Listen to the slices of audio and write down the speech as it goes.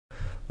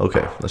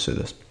Okay, let's do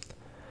this.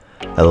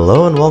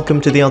 Hello and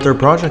welcome to the Outdoor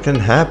Project and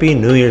Happy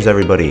New Year's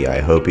everybody.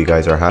 I hope you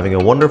guys are having a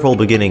wonderful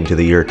beginning to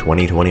the year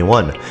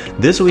 2021.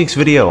 This week's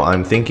video,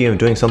 I'm thinking of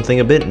doing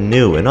something a bit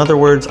new. In other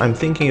words, I'm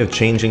thinking of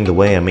changing the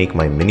way I make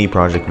my mini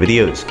project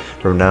videos.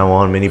 From now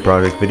on, mini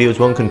project videos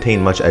won't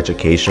contain much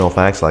educational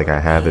facts like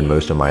I have in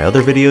most of my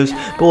other videos,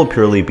 but will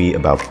purely be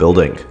about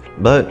building.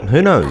 But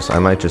who knows, I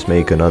might just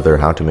make another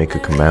how to make a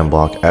command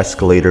block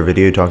escalator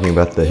video talking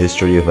about the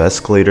history of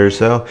escalators,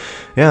 so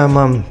yeah,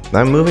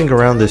 I'm moving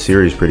around this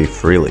series pretty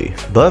freely.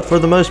 But for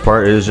the most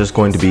part, it is just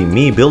going to be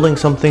me building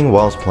something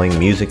whilst playing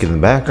music in the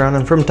background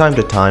and from time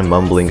to time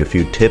mumbling a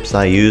few tips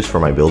I use for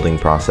my building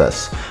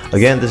process.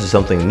 Again, this is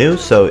something new,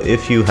 so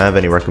if you have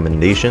any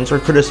recommendations or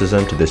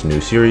criticism to this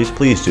new series,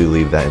 please do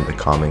leave that in the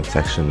comment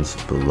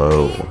sections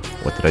below.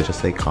 What did I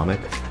just say, comic?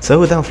 So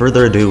without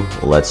further ado,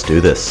 let's do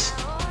this.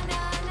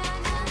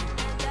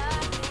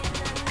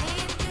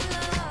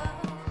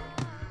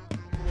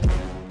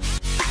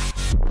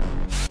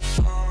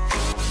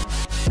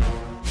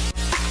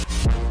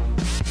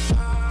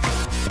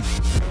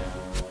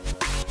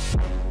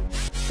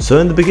 So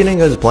in the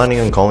beginning I was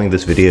planning on calling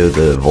this video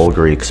the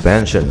Volgary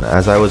expansion,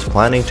 as I was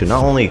planning to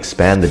not only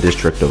expand the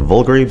district of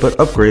Volgary, but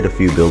upgrade a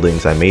few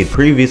buildings I made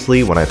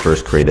previously when I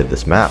first created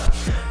this map.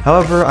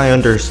 However, I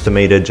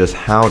underestimated just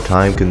how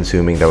time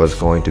consuming that was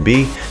going to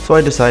be, so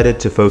I decided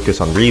to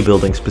focus on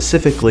rebuilding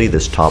specifically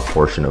this top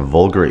portion of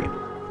Volgary.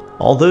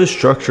 Although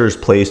structures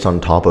placed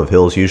on top of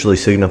hills usually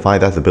signify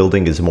that the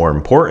building is more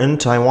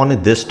important, I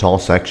wanted this tall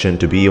section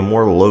to be a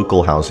more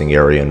local housing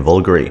area in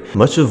Volgary.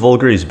 Much of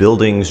Volgary's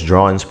buildings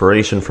draw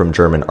inspiration from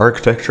German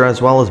architecture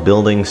as well as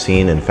buildings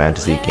seen in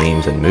fantasy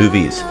games and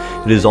movies.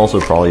 It is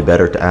also probably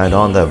better to add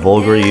on that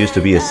Volgary used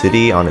to be a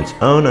city on its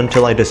own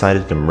until I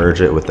decided to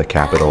merge it with the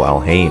capital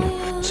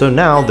Alhain. So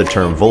now the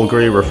term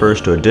Volgary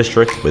refers to a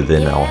district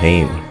within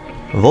Alhain.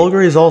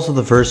 Volgary is also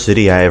the first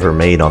city I ever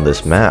made on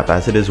this map,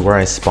 as it is where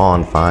I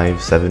spawned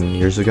 5-7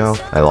 years ago.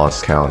 I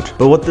lost count.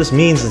 But what this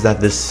means is that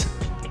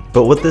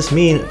what this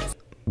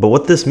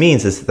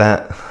means is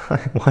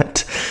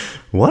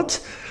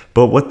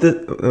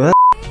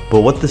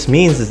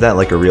that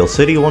like a real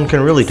city, one can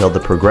really tell the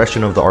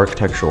progression of the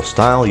architectural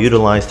style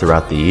utilized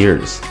throughout the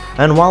years.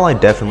 And while I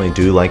definitely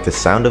do like the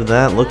sound of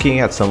that, looking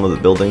at some of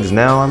the buildings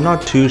now, I'm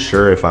not too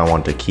sure if I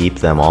want to keep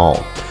them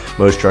all.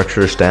 Most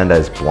structures stand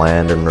as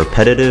bland and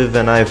repetitive,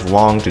 and I've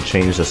longed to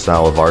change the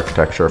style of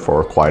architecture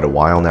for quite a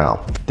while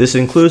now. This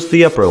includes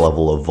the upper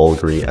level of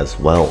Volgary as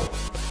well.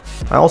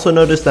 I also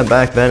noticed that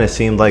back then it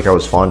seemed like I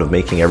was fond of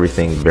making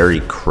everything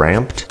very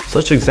cramped.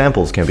 Such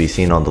examples can be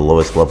seen on the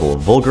lowest level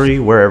of Volgary,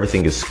 where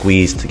everything is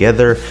squeezed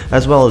together,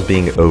 as well as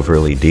being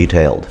overly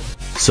detailed.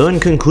 So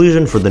in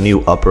conclusion, for the new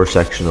upper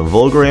section of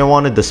Volgary, I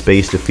wanted the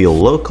space to feel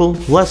local,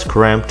 less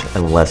cramped,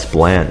 and less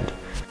bland.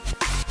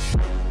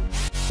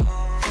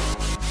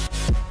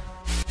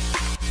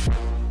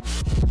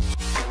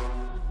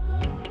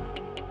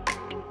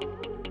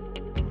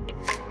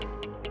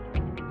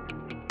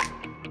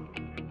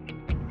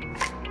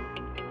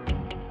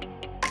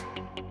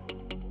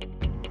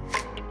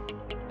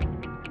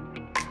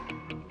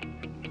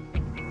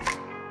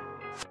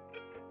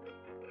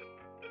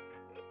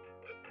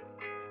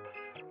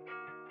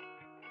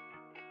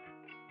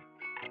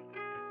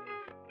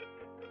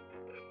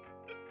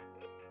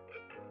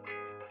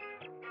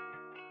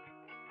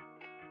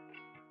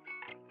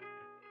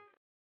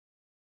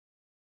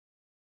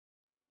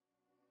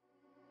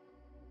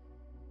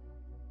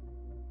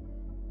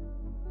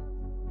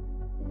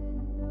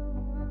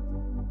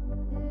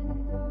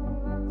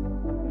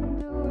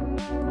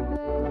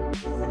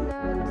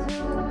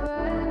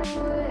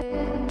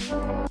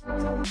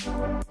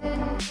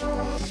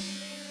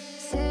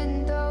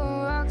 Sitting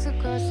throwing rocks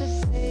across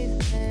the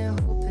pavement,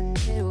 hoping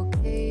it will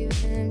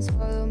cave in and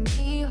swallow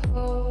me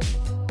whole.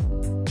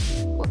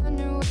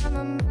 Wondering why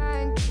my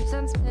mind keeps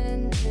on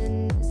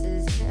spinning. This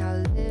isn't how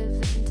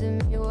living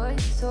to me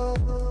was told.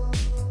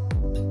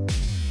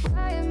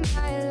 Why am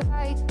I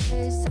like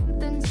this?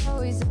 Something's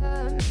always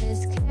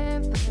amiss.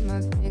 Can't put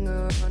my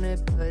finger on it,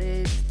 but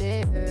it's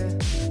there.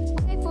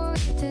 Wait for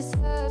it to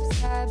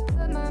subside,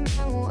 but my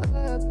mind won't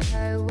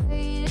apply.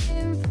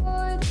 Waiting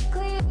for the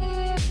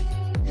clear.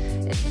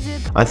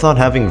 I thought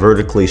having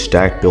vertically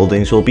stacked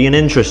buildings will be an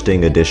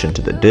interesting addition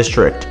to the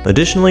district.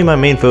 Additionally, my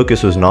main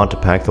focus was not to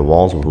pack the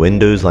walls with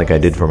windows like I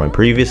did for my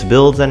previous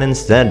builds, and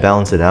instead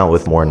balance it out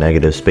with more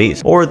negative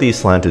space, or these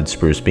slanted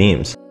spruce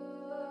beams.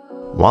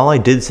 While I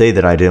did say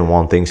that I didn't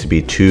want things to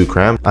be too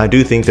cramped, I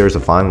do think there's a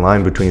fine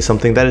line between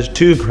something that is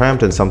too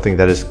cramped and something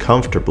that is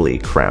comfortably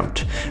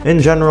cramped.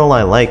 In general,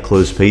 I like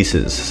closed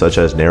spaces, such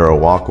as narrow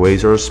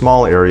walkways or a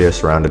small area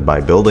surrounded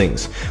by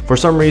buildings. For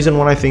some reason,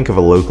 when I think of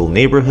a local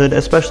neighborhood,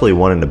 especially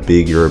one in a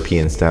big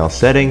European style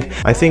setting,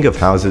 I think of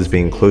houses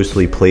being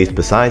closely placed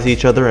beside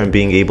each other and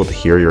being able to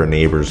hear your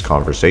neighbors'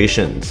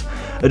 conversations.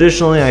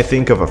 Additionally, I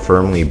think of a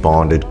firmly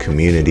bonded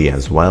community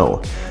as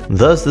well.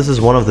 Thus, this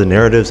is one of the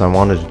narratives I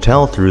wanted to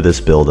tell through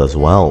this build as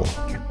well.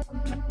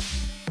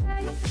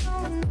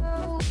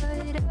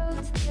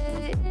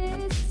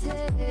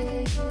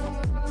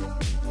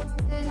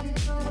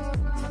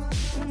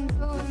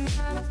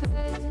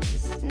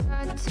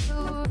 not to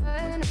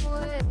run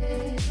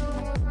away.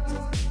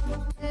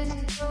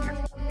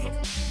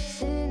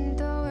 Sitting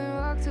throwing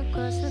rocks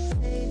across the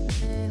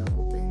pavement,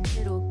 hoping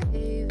it'll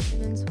cave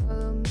and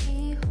swallow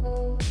me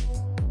whole.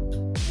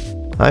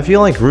 I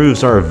feel like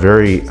roofs are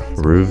very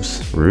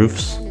roofs.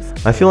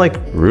 I feel like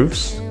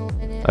roofs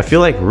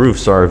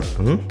are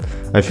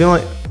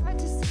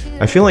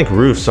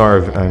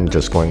I'm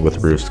just going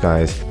with roofs,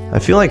 guys. I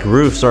feel like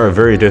roofs are a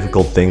very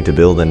difficult thing to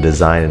build and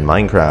design in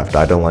Minecraft.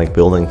 I don't like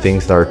building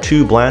things that are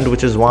too bland,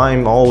 which is why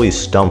I'm always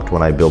stumped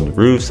when I build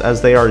roofs,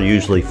 as they are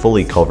usually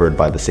fully covered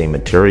by the same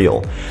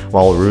material.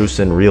 While roofs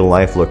in real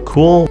life look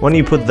cool, when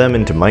you put them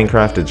into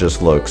Minecraft it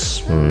just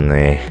looks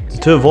meh.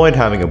 To avoid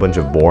having a bunch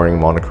of boring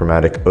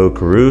monochromatic oak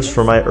roofs,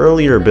 for my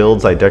earlier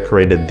builds I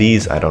decorated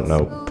these, I don't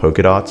know,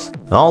 polka dots,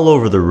 all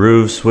over the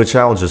roofs, which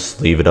I'll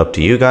just leave it up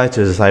to you guys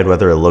to decide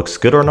whether it looks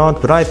good or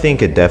not, but I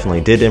think it definitely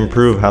did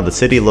improve how the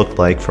city looked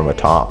like from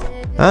atop.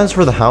 As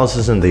for the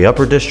houses in the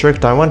upper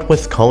district, I went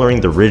with coloring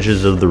the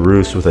ridges of the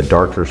roofs with a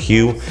darker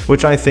hue,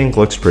 which I think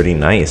looks pretty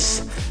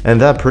nice. And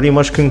that pretty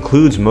much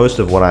concludes most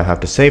of what I have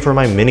to say for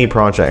my mini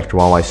project.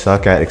 While I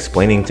suck at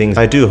explaining things,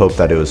 I do hope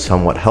that it was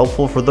somewhat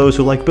helpful for those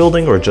who like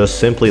building or just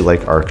simply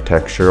like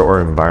architecture or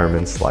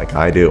environments like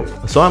I do.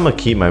 So I'm gonna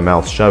keep my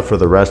mouth shut for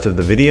the rest of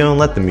the video and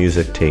let the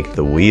music take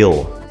the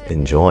wheel.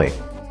 Enjoy.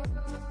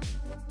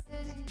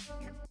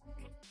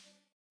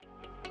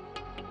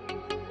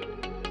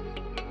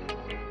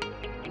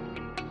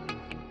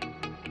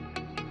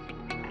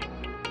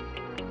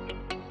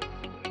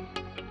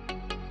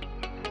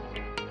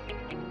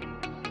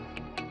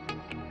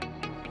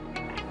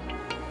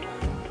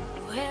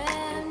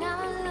 When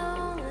I'm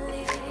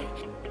lonely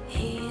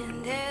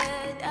in the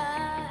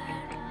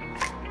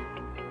dark,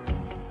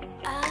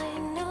 I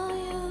know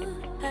you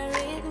are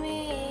with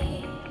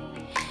me,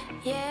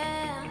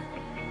 yeah.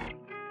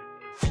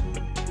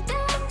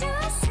 Don't you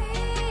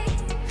see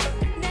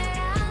that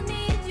I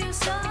need you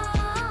so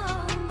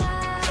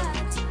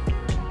much?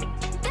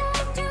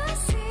 Don't you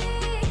see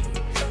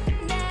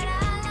that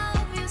I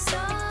love you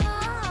so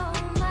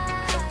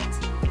much?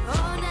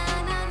 Oh na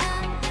na na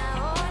na,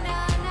 oh na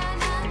na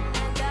na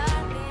na,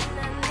 darling,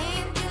 I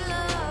need your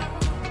love.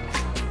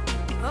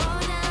 Oh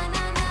na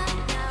na na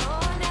na,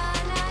 oh na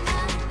na na na,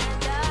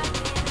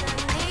 darling,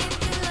 I need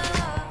your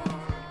love.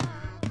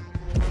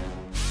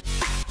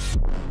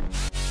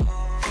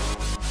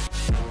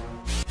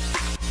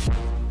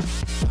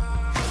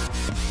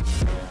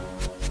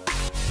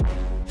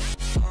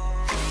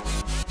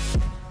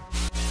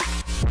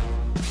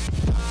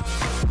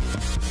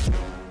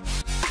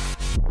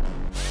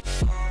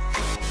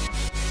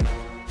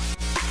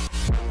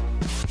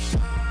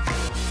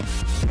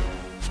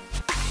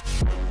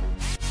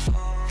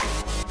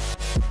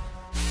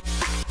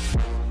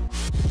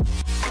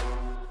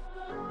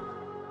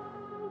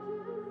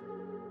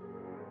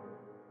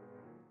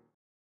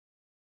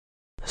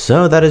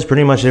 So that is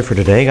pretty much it for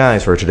today,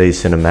 guys. For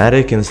today's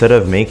cinematic, instead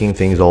of making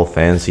things all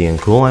fancy and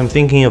cool, I'm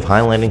thinking of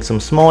highlighting some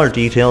smaller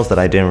details that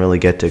I didn't really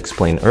get to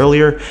explain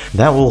earlier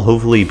that will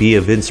hopefully be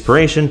of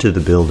inspiration to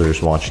the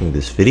builders watching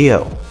this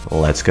video.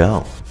 Let's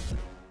go.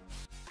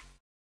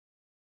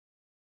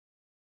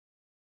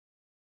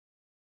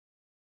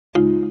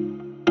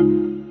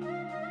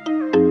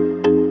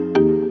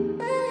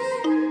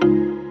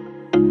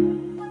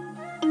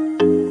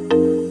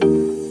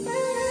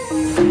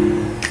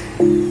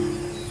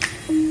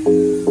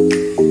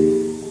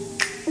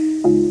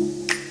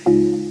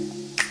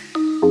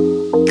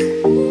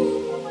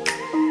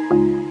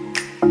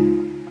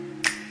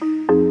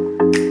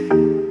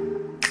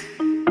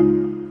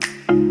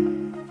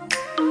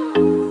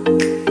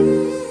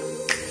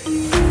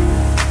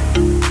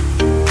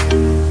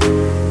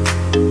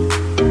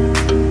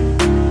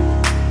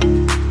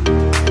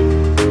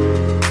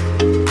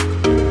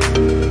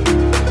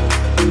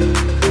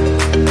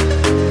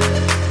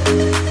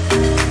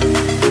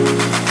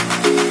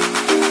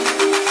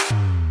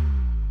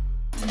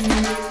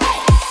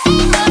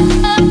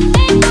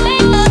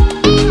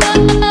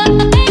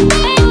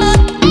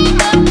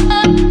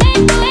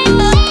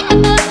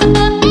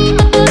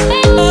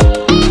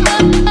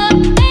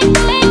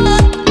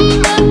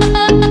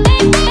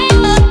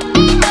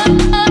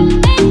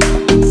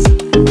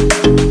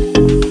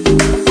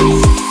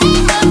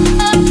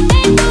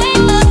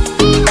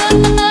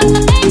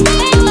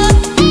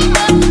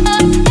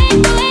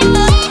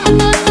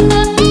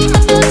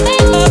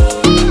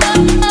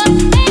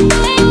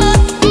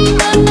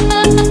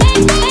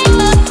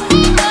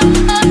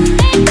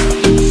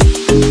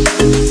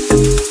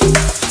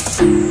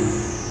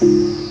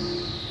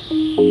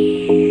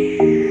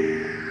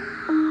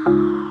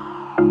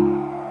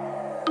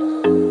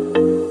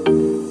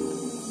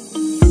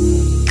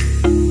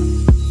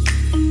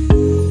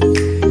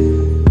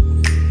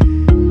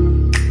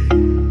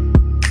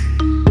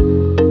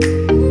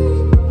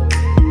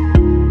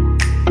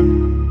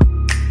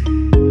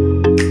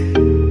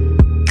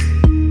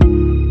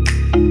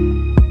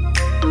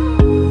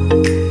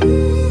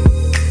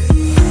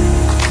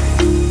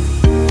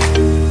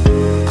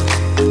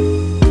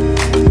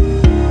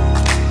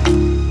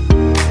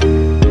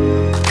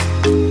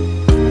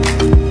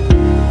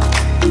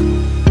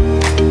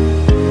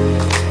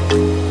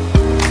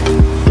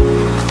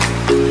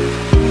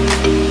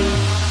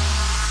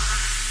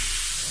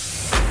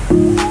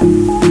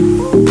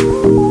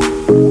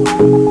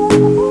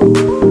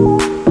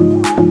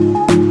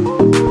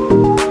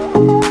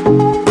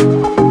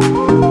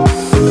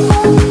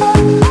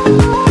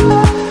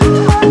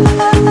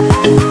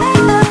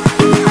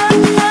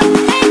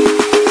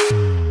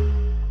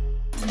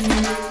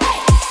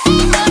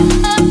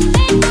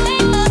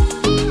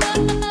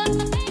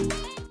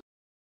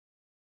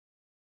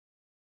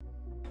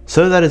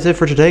 So that is it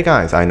for today,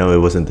 guys. I know it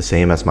wasn't the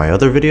same as my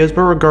other videos,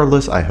 but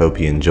regardless, I hope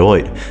you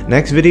enjoyed.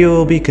 Next video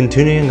will be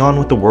continuing on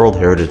with the World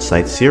Heritage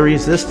Site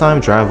series, this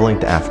time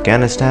traveling to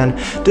Afghanistan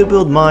to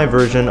build my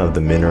version of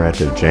the Minaret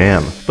of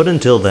Jam. But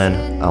until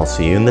then, I'll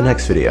see you in the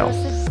next video.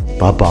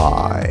 Bye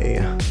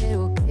bye.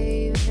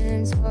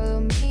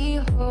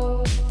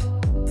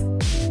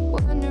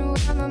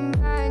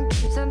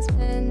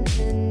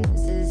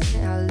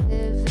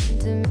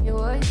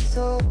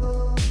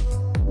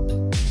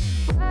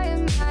 Why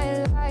am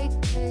I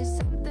like this?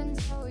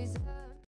 Something's always